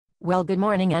Well, good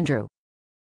morning, Andrew.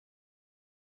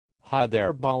 Hi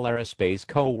there, Ball Aerospace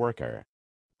co-worker.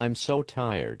 I'm so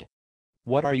tired.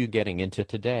 What are you getting into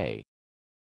today?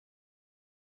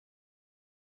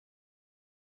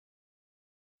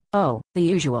 Oh, the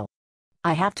usual.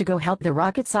 I have to go help the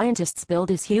rocket scientists build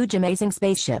this huge amazing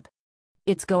spaceship.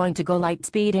 It's going to go light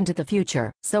speed into the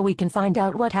future, so we can find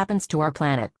out what happens to our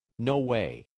planet. No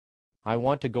way. I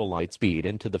want to go light speed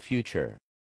into the future.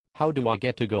 How do I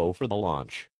get to go for the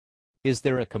launch? Is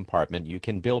there a compartment you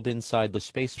can build inside the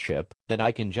spaceship that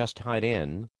I can just hide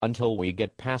in until we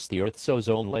get past the Earth's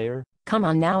ozone layer? Come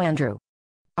on now, Andrew.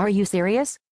 Are you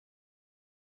serious?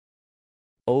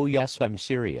 Oh yes, I'm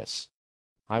serious.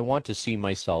 I want to see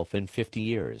myself in 50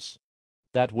 years.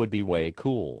 That would be way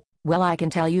cool. Well, I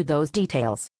can tell you those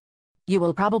details. You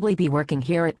will probably be working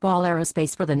here at Ball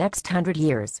Aerospace for the next 100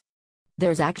 years.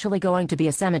 There's actually going to be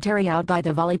a cemetery out by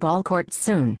the volleyball courts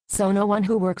soon, so no one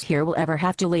who works here will ever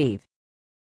have to leave.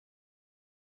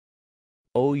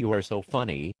 Oh, you are so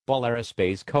funny, Ball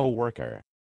Aerospace co-worker.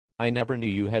 I never knew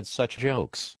you had such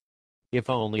jokes. If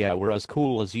only I were as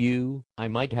cool as you, I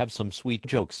might have some sweet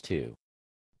jokes too.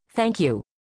 Thank you.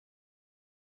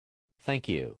 Thank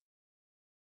you.